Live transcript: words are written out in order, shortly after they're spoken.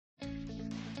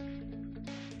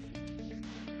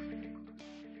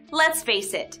Let's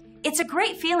face it, it's a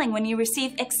great feeling when you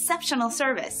receive exceptional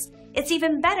service. It's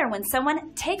even better when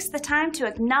someone takes the time to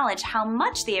acknowledge how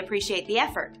much they appreciate the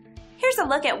effort. Here's a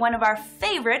look at one of our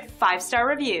favorite 5-star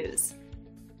reviews.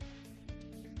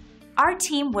 Our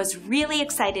team was really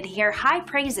excited to hear high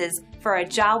praises for a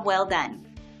job well done.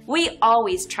 We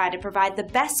always try to provide the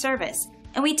best service,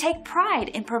 and we take pride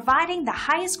in providing the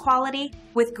highest quality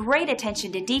with great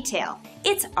attention to detail.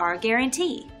 It's our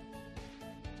guarantee.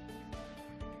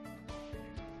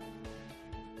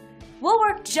 We'll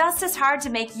work just as hard to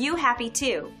make you happy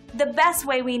too, the best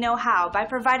way we know how, by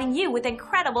providing you with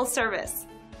incredible service.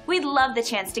 We'd love the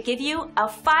chance to give you a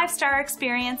 5-star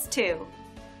experience too.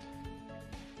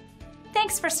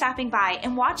 Thanks for stopping by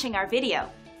and watching our video.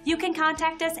 You can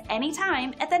contact us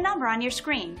anytime at the number on your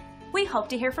screen. We hope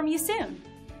to hear from you soon.